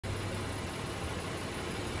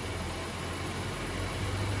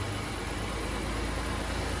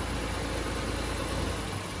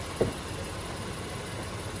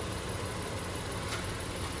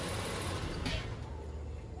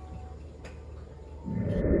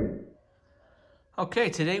Okay,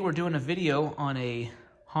 today we're doing a video on a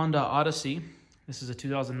Honda Odyssey. This is a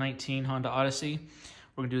 2019 Honda Odyssey.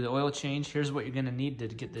 We're gonna do the oil change. Here's what you're gonna need to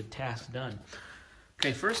get the task done.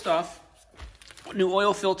 Okay, first off, new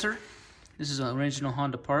oil filter. This is an original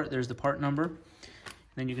Honda part. There's the part number.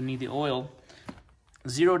 Then you're gonna need the oil.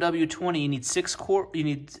 0W20, you need 6 quarts. You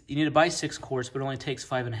need to buy 6 quarts, but it only takes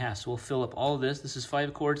 5.5. So we'll fill up all of this. This is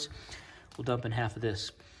 5 quarts. We'll dump in half of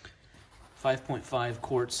this. 5.5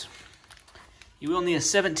 quarts. You will need a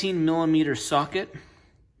 17mm socket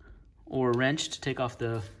or wrench to take off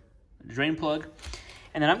the drain plug.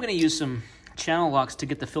 And then I'm going to use some channel locks to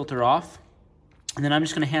get the filter off. And then I'm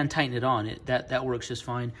just going to hand tighten it on. That works just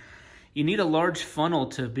fine. You need a large funnel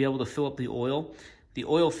to be able to fill up the oil. The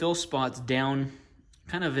oil fill spot's down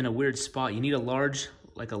kind of in a weird spot. You need a large,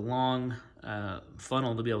 like a long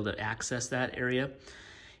funnel to be able to access that area.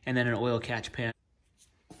 And then an oil catch pan.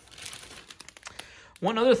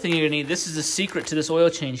 One other thing you're gonna need, this is the secret to this oil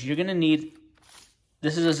change. You're gonna need,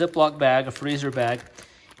 this is a Ziploc bag, a freezer bag,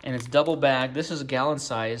 and it's double bagged. This is a gallon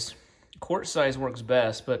size. Quart size works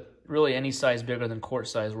best, but really any size bigger than quart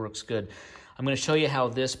size works good. I'm gonna show you how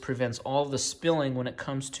this prevents all of the spilling when it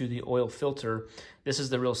comes to the oil filter. This is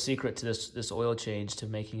the real secret to this oil change, to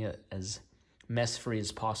making it as mess-free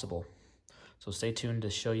as possible. So stay tuned to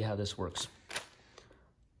show you how this works.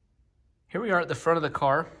 Here we are at the front of the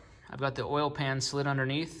car. I've got the oil pan slid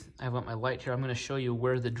underneath. I've got my light here. I'm going to show you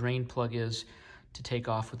where the drain plug is to take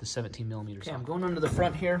off with the 17mm. Okay, I'm going under the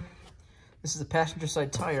front here. This is the passenger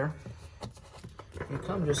side tire. You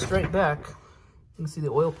come just straight back. You can see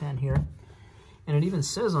the oil pan here. And it even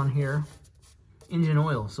says on here, engine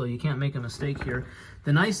oil, so you can't make a mistake here.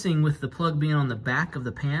 The nice thing with the plug being on the back of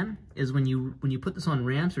the pan is when you put this on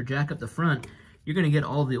ramps or jack up the front, you're going to get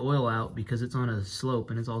all the oil out because it's on a slope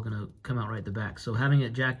and it's all going to come out right the back. So having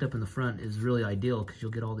it jacked up in the front is really ideal because you'll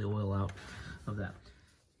get all the oil out of that.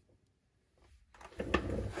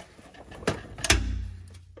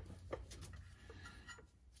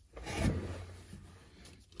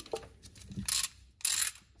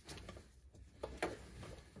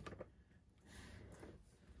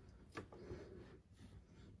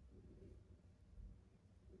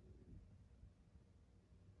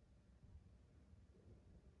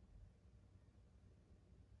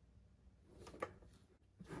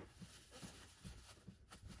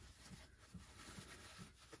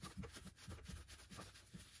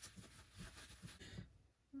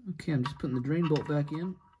 Okay, I'm just putting the drain bolt back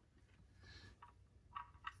in.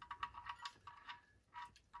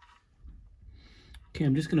 Okay,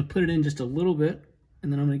 I'm just going to put it in just a little bit,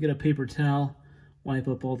 and then I'm going to get a paper towel, wipe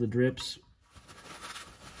up all the drips.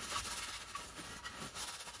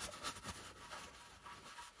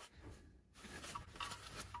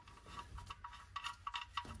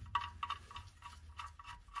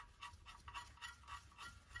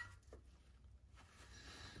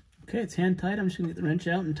 Okay, it's hand tight. I'm just going to get the wrench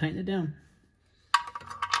out and tighten it down.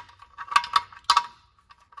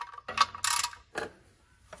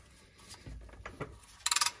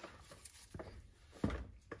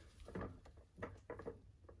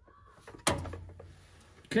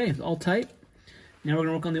 Okay, it's all tight. Now we're going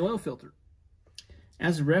to work on the oil filter.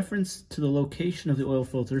 As a reference to the location of the oil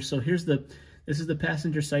filter, so this is the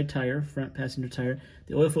passenger side tire, front passenger tire.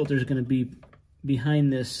 The oil filter is going to be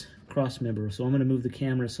behind this cross member. So I'm going to move the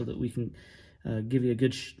camera so that we can give you a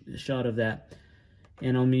good shot of that.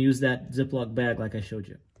 And I'm going to use that Ziploc bag like I showed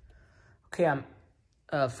you. Okay, I'm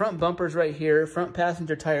front bumper's right here, front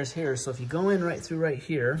passenger tire's here. So if you go in right through right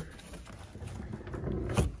here,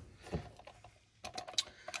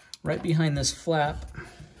 right behind this flap,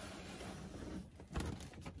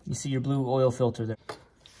 you see your blue oil filter there.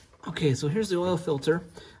 Okay, so here's the oil filter.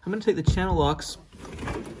 I'm going to take the channel locks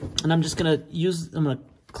and I'm going to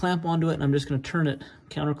clamp onto it, and I'm just going to turn it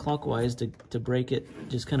counterclockwise to break it,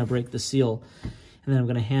 just kind of break the seal. And then I'm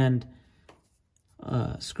going to hand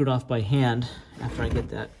screw it off by hand after I get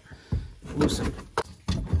that loosened.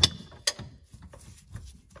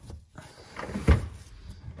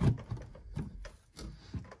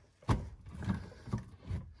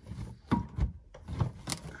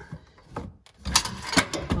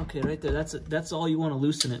 Okay, right there, that's all you want to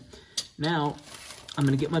loosen it. Now, I'm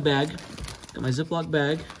going to get my bag. Got my Ziploc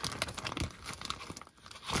bag.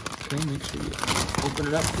 Okay, make sure you open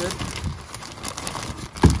it up good.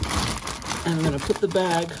 And I'm going to put the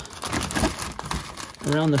bag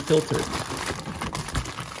around the filter.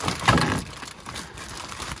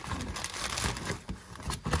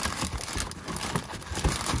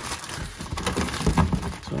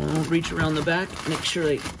 So I'll reach around the back, make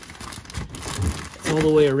sure it's all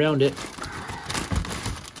the way around it.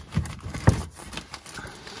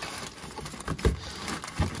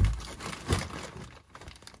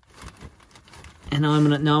 And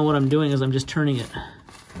now what I'm doing is I'm just turning it.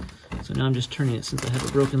 So now I'm just turning it. Since I have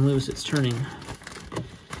it broken loose, it's turning.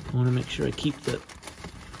 I want to make sure I keep the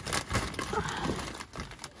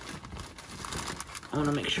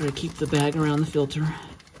bag around the filter.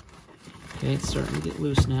 Okay, it's starting to get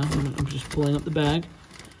loose now. I'm just pulling up the bag.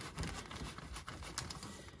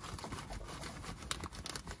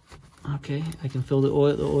 Okay, I can feel the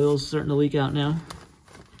oil. The oil's starting to leak out now,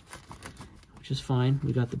 which is fine.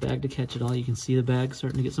 We got the bag to catch it all. You can see the bag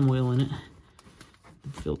starting to get some oil in it.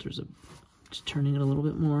 The filter's just turning it a little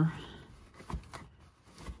bit more.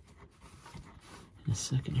 In a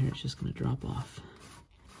second here, it's just going to drop off.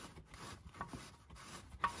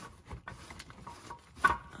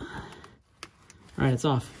 All right, it's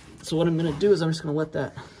off. So what I'm going to do is I'm just going to let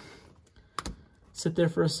that sit there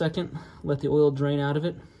for a second, let the oil drain out of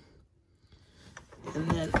it. And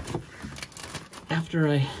then after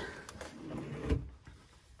I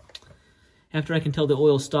can tell the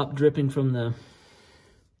oil stopped dripping from the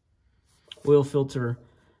oil filter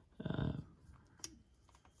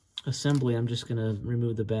assembly, I'm just going to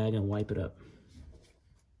remove the bag and wipe it up.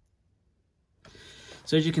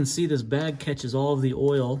 So as you can see, this bag catches all of the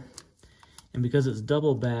oil, and because it's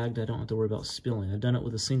double bagged, I don't have to worry about spilling. I've done it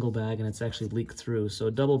with a single bag and it's actually leaked through. So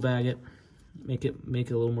double bag it, make it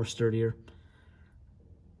a little more sturdier.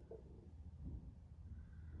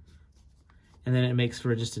 And then it makes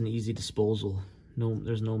for just an easy disposal.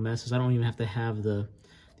 There's no messes. I don't even have to have the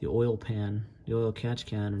oil pan, the oil catch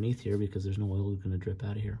can underneath here because there's no oil going to drip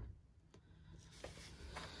out of here.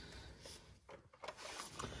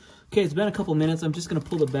 Okay, it's been a couple minutes. I'm just going to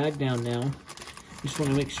pull the bag down now. I just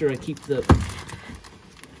want to make sure I keep the...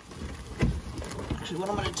 Actually, what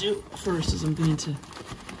I'm going to do first is I'm going to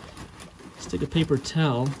stick a paper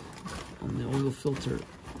towel on the oil filter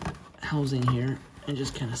housing here and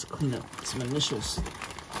just kind of clean up some initial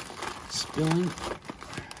spilling.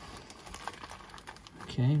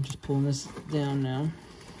 Okay, I'm just pulling this down now.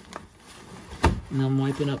 And I'm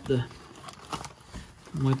wiping up the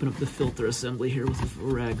filter assembly here with a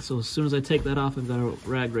rag. So as soon as I take that off, I've got a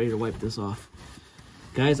rag ready to wipe this off.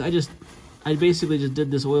 Guys, I basically just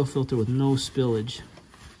did this oil filter with no spillage.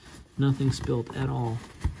 Nothing spilled at all,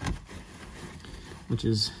 which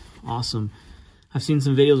is awesome. I've seen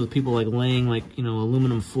some videos with people like laying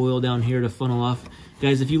aluminum foil down here to funnel off.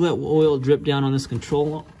 Guys, if you let oil drip down on this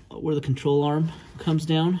control, where the control arm comes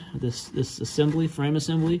down, this frame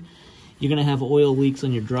assembly, you're gonna have oil leaks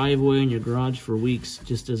on your driveway and your garage for weeks,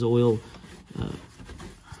 just as oil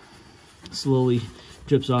slowly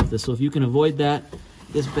drips off this. So if you can avoid that,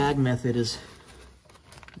 this bag method is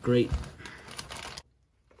great.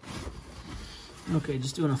 Okay,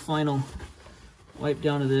 just doing a final wipe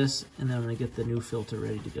down of this, and then I'm going to get the new filter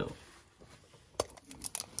ready to go.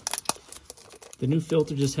 The new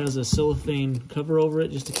filter just has a cellophane cover over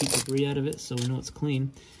it just to keep debris out of it, so we know it's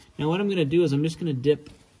clean. Now what I'm going to do is I'm going to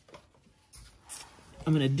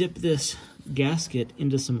dip this gasket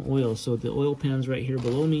into some oil. So the oil pan's right here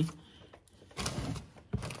below me.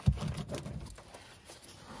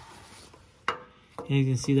 And you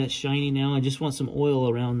can see that shiny now. I just want some oil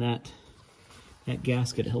around that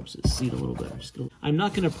gasket. It helps it seat a little better. I'm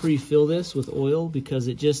not going to pre-fill this with oil because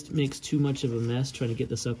it just makes too much of a mess trying to get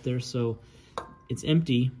this up there. So it's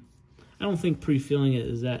empty. I don't think pre-filling it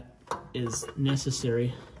is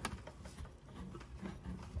necessary.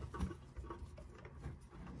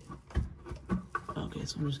 Okay,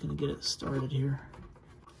 so I'm just going to get it started here.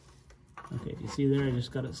 Okay, if you see there, I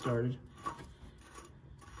just got it started.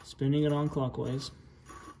 Spinning it on clockwise.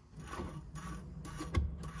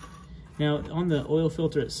 Now, on the oil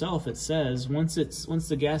filter itself, it says once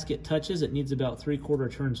the gasket touches, it needs about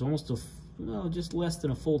 3/4 turns, almost just less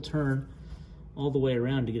than a full turn all the way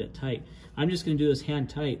around to get it tight. I'm just going to do this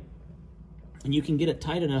hand tight, and you can get it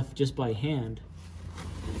tight enough just by hand.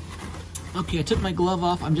 Okay, I took my glove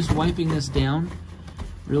off. I'm just wiping this down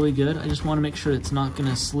really good. I just want to make sure it's not going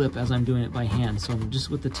to slip as I'm doing it by hand. So I'm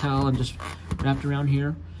just with the towel, I'm just wrapped around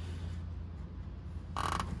here.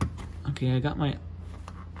 Okay, I got my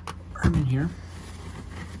arm in here.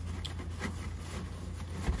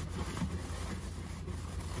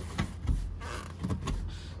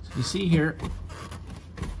 So you see here,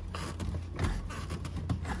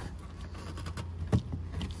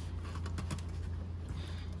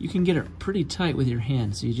 you can get it pretty tight with your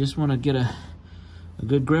hand. So you just want to get a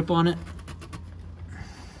good grip on it.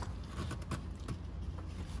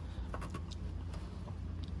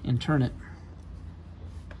 And turn it.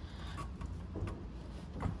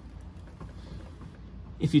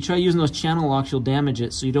 If you try using those channel locks, you'll damage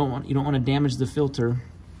it, so you don't want to damage the filter.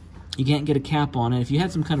 You can't get a cap on it. If you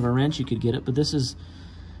had some kind of a wrench, you could get it, but this is,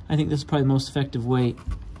 I think this is probably the most effective way,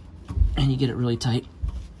 and you get it really tight.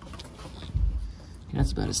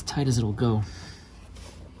 That's about as tight as it'll go.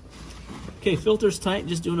 Okay, filter's tight,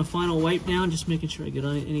 just doing a final wipe down, just making sure I get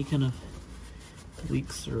on any kind of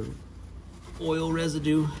leaks or oil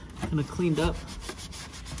residue kind of cleaned up.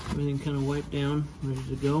 Everything kind of wiped down, ready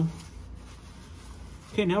to go.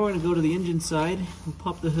 Okay, now we're going to go to the engine side. We'll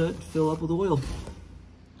pop the hood, fill up with oil.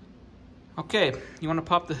 Okay, you want to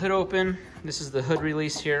pop the hood open. This is the hood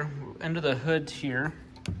release here. Under the hood here,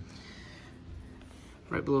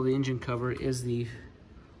 right below the engine cover, is the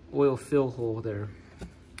oil fill hole there.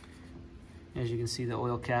 As you can see, the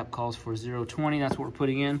oil cap calls for 0.20. That's what we're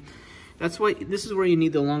putting in. That's why this is where you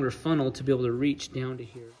need the longer funnel to be able to reach down to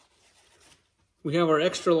here. We have our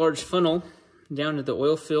extra large funnel down to the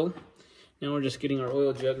oil fill. Now we're just getting our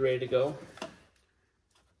oil jug ready to go.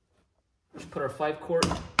 Let's put our 5 quart.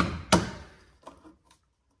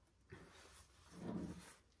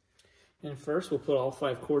 And first we'll put all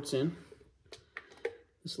 5 quarts in.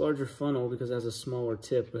 This larger funnel, because it has a smaller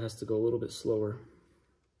tip, it has to go a little bit slower.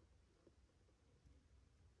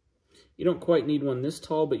 You don't quite need one this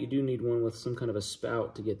tall, but you do need one with some kind of a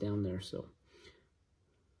spout to get down there. So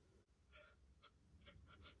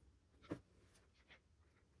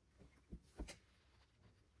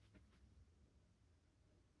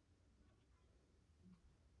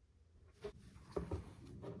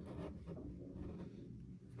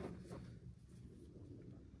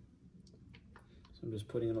I'm just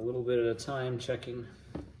putting in a little bit at a time, checking.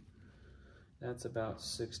 That's about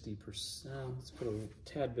 60%. Let's put a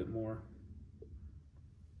tad bit more.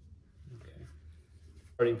 Okay.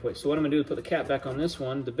 Starting point. So what I'm going to do is put the cap back on this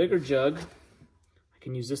one. The bigger jug, I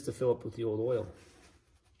can use this to fill up with the old oil.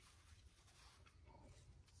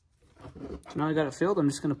 So now I got it filled. I'm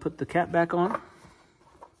just going to put the cap back on.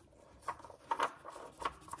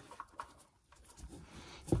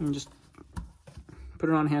 And just put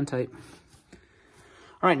it on hand tight.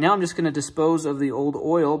 All right, now I'm just going to dispose of the old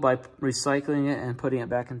oil by recycling it and putting it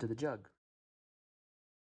back into the jug.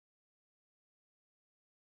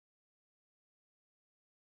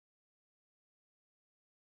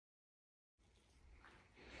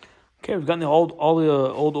 Okay, we've gotten all the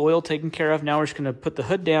old oil taken care of. Now we're just going to put the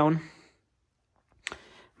hood down,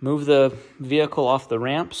 move the vehicle off the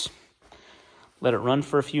ramps, let it run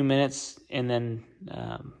for a few minutes, and then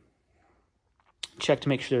check to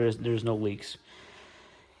make sure there's no leaks.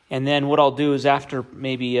 And then what I'll do is after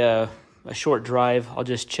maybe a short drive, I'll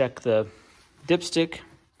just check the dipstick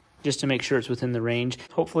just to make sure it's within the range.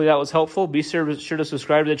 Hopefully that was helpful. Be sure to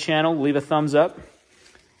subscribe to the channel, leave a thumbs up.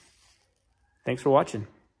 Thanks for watching.